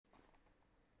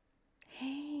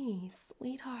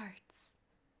sweethearts.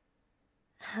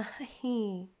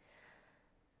 Hi.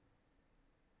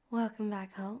 Welcome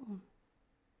back home.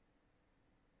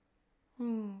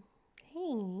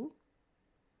 Hey.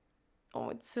 Oh,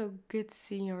 it's so good to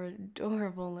see your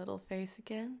adorable little face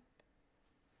again.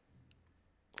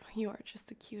 You are just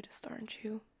the cutest, aren't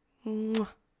you? Mwah.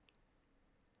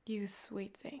 You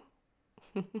sweet thing.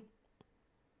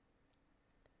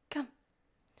 Come.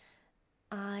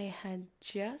 I had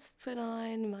just put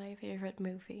on my favorite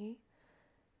movie.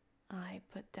 I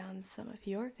put down some of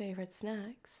your favorite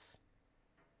snacks.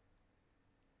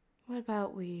 What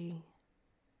about we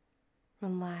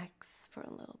relax for a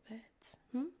little bit?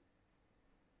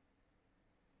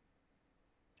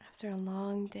 After a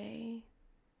long day,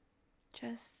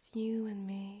 just you and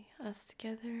me, us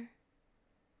together.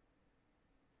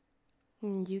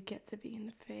 And you get to be in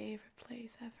the favorite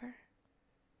place ever.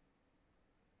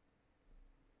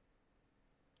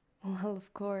 Well,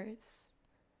 of course,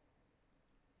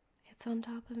 it's on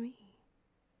top of me.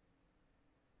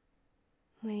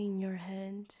 Laying your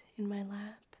head in my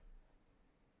lap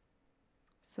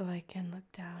so I can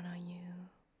look down on you,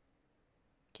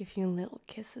 give you little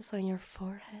kisses on your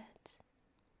forehead.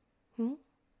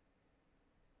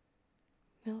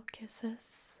 Little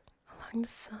kisses along the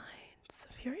sides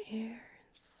of your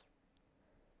ears,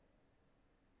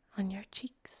 on your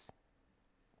cheeks.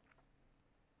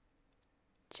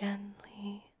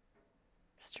 Gently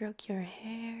stroke your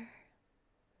hair,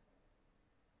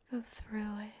 go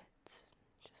through it,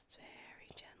 just very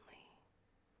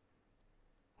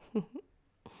gently.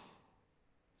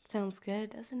 Sounds good,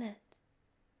 doesn't it?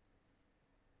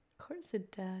 Of course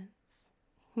it does.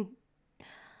 Alright.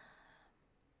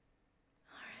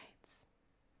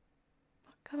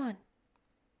 Well, come on.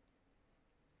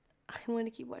 I want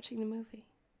to keep watching the movie.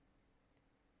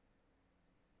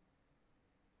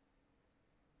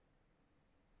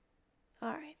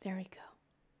 Alright, there we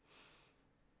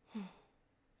go.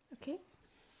 Okay.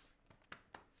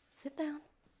 Sit down.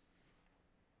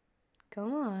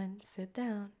 Come on, sit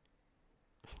down.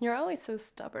 You're always so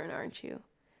stubborn, aren't you?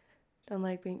 Don't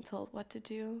like being told what to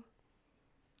do.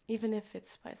 Even if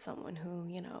it's by someone who,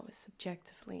 is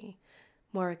subjectively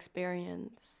more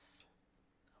experienced,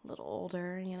 a little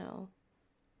older,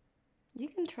 You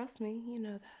can trust me, you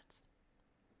know that.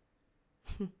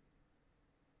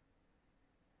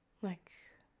 Like,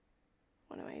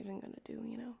 what am I even gonna do,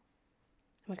 Am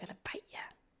I gonna bite ya?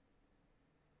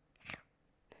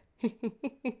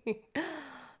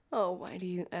 Oh, why do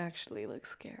you actually look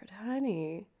scared,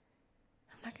 honey?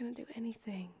 I'm not gonna do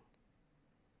anything.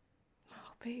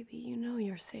 Oh, baby, you know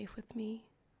you're safe with me,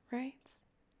 right?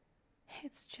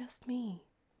 It's just me.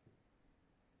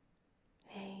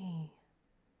 Hey,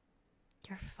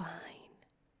 you're fine.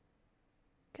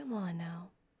 Come on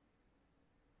now.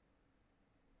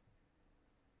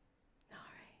 All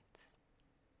right.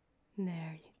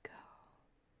 There you go.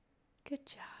 Good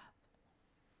job.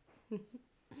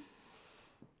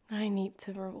 I need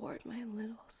to reward my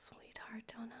little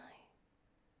sweetheart, don't I?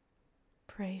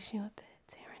 Praise you a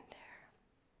bit here and there.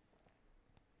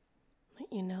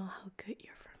 Let you know how good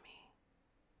you're for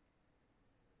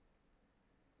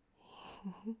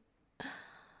me.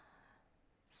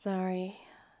 Sorry.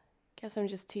 Guess I'm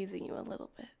just teasing you a little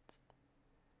bit.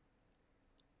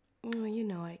 Oh, you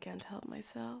know I can't help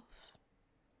myself.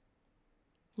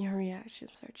 Your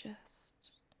reactions are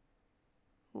just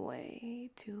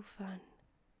way too fun.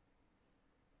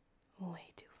 Way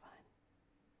too fun.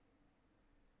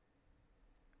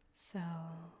 So,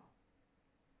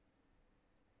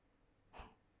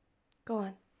 go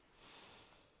on.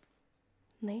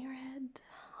 Lay your head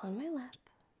on my lap.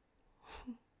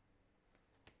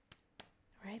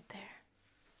 Right there,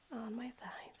 on my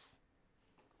thighs.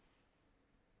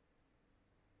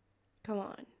 Come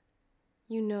on.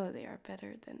 You know they are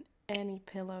better than any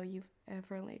pillow you've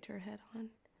ever laid your head on.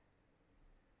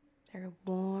 They're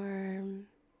warm,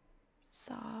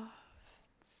 soft,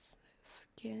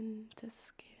 skin to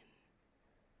skin.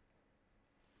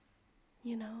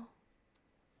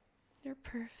 They're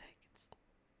perfect.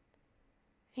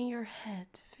 And your head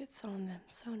fits on them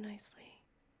so nicely.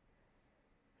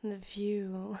 And the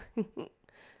view,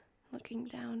 looking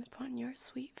down upon your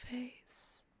sweet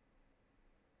face.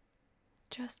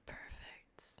 Just perfect.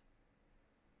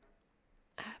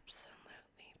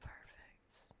 Absolutely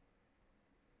perfect.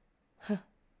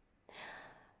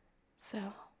 So,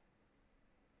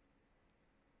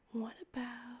 what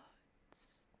about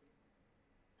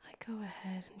I go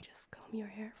ahead and just comb your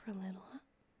hair for a little, huh?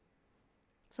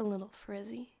 It's a little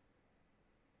frizzy.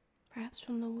 Perhaps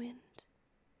from the wind.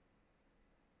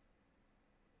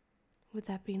 Would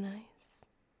that be nice?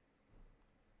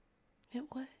 It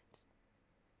would.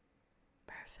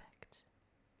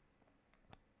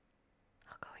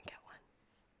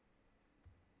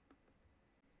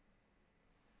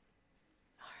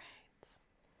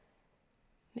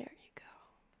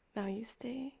 Now you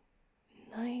stay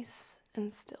nice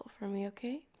and still for me,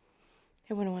 okay?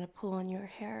 I wouldn't want to pull on your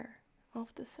hair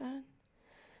off the sun.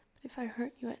 But if I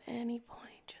hurt you at any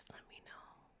point, just let me know.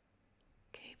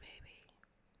 Okay, baby?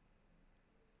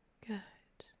 Good.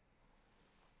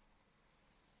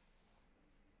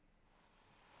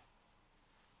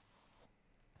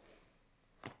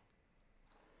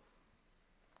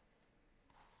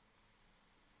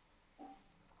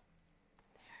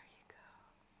 There you go.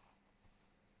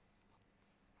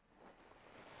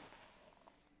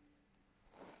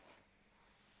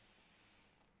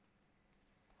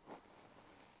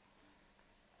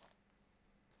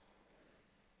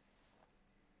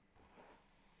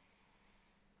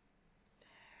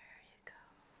 There you go.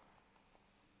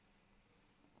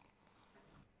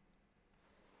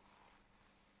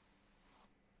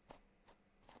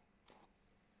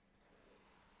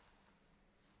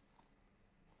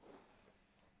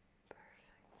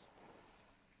 Perfect.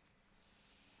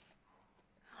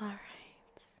 All right.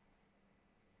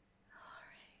 All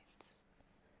right.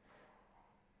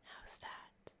 How's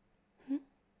that? Hmm?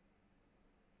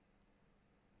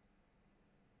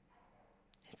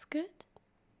 It's good?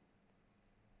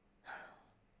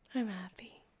 I'm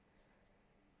happy.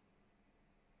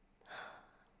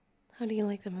 How do you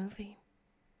like the movie?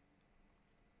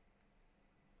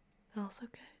 Also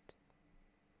good.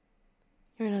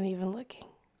 You're not even looking.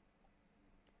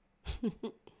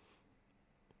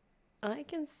 I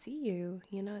can see you.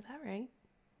 You know that, right?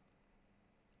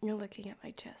 You're looking at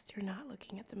my chest. You're not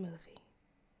looking at the movie.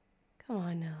 Come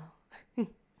on now.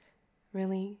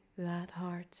 Really that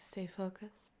hard to stay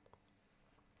focused?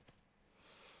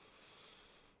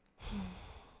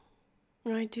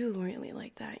 I do really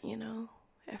like that, you know?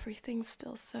 Everything's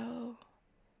still so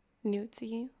new to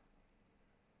you.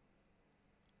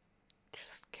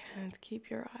 Just can't keep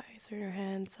your eyes or your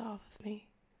hands off of me.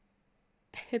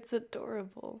 It's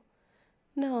adorable.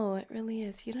 No, it really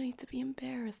is. You don't need to be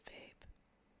embarrassed, babe.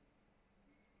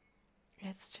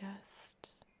 It's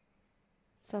just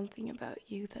something about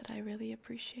you that I really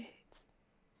appreciate.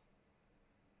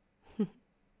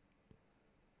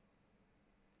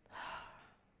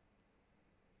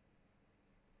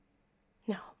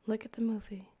 Now, look at the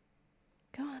movie.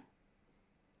 Go on.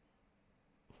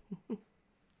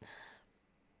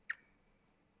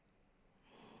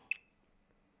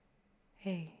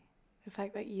 Hey, the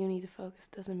fact that you need to focus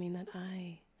doesn't mean that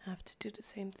I have to do the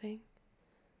same thing.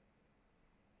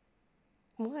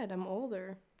 What? I'm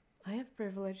older. I have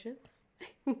privileges.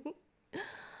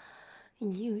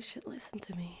 You should listen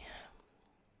to me.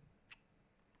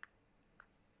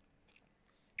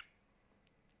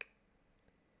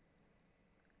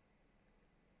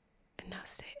 And now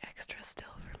stay extra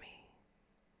still for me.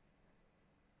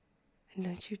 And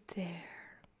don't you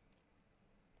dare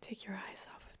take your eyes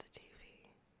off of the TV.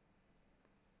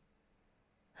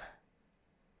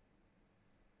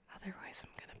 Otherwise,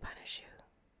 I'm gonna punish you.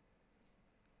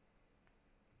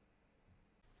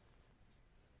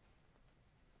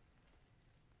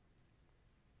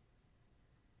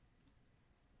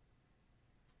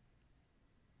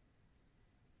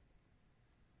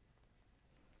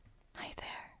 Hi there.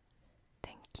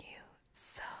 Thank you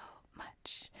so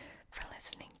much for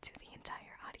listening to the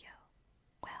entire audio.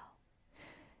 Well,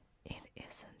 it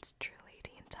isn't truly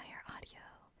the entire audio.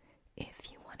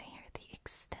 If you want to hear the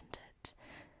extended,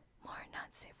 more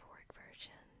not safe for work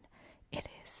version, it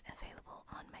is available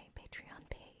on my Patreon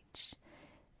page.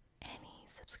 Any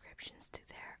subscriptions to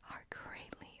there are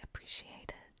greatly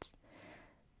appreciated.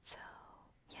 So,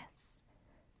 yes,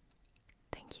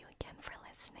 thank you again for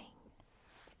listening.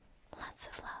 Lots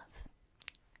of love.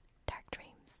 Dark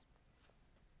dreams.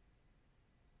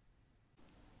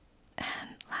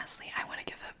 And lastly, I want to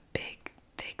give a